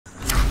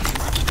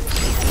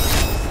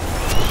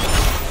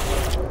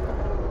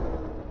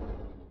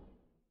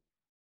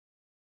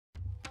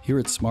Here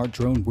at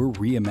SmartDrone, we're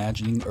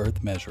reimagining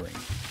Earth measuring.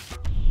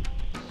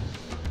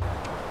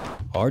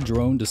 Our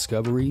drone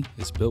Discovery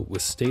is built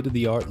with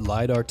state-of-the-art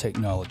lidar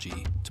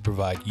technology to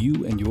provide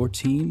you and your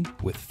team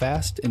with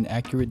fast and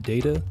accurate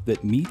data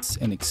that meets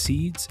and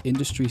exceeds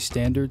industry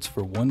standards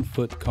for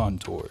 1-foot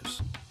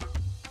contours.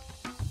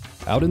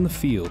 Out in the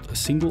field, a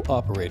single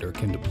operator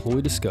can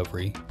deploy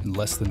Discovery in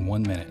less than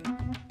 1 minute.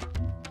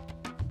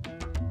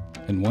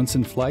 And once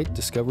in flight,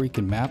 Discovery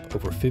can map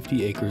over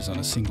 50 acres on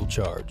a single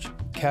charge,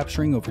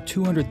 capturing over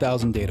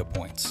 200,000 data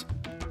points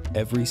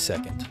every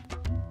second,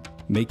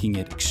 making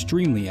it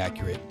extremely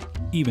accurate,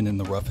 even in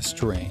the roughest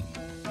terrain.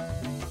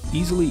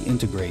 Easily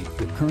integrate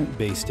your current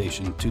base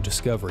station to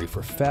Discovery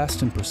for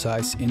fast and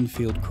precise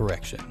in-field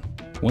correction.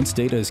 Once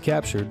data is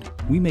captured,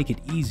 we make it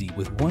easy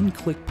with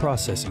one-click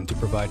processing to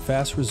provide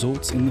fast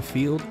results in the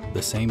field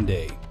the same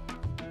day.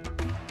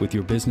 With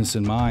your business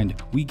in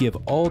mind, we give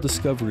all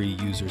Discovery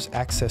users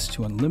access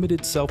to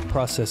unlimited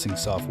self-processing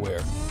software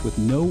with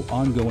no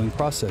ongoing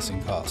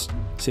processing cost,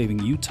 saving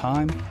you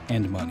time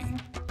and money.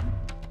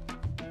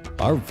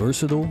 Our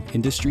versatile,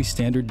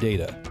 industry-standard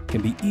data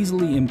can be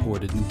easily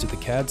imported into the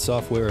CAD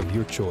software of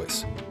your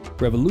choice,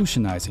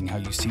 revolutionizing how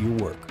you see your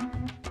work.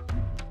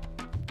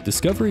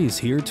 Discovery is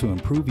here to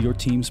improve your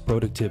team's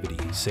productivity,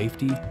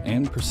 safety,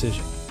 and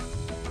precision.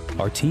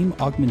 Our team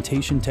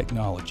augmentation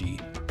technology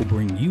will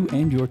bring you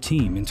and your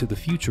team into the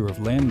future of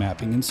land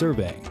mapping and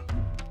surveying.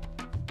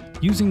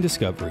 Using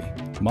Discovery,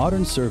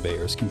 modern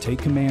surveyors can take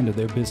command of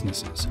their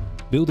businesses,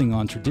 building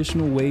on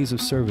traditional ways of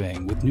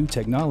surveying with new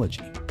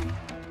technology.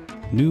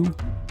 New,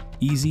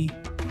 easy,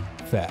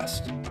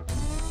 fast.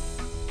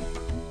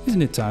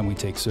 Isn't it time we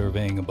take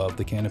surveying above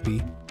the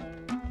canopy?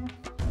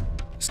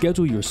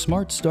 Schedule your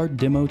Smart Start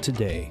demo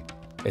today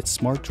at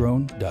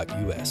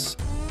smartdrone.us.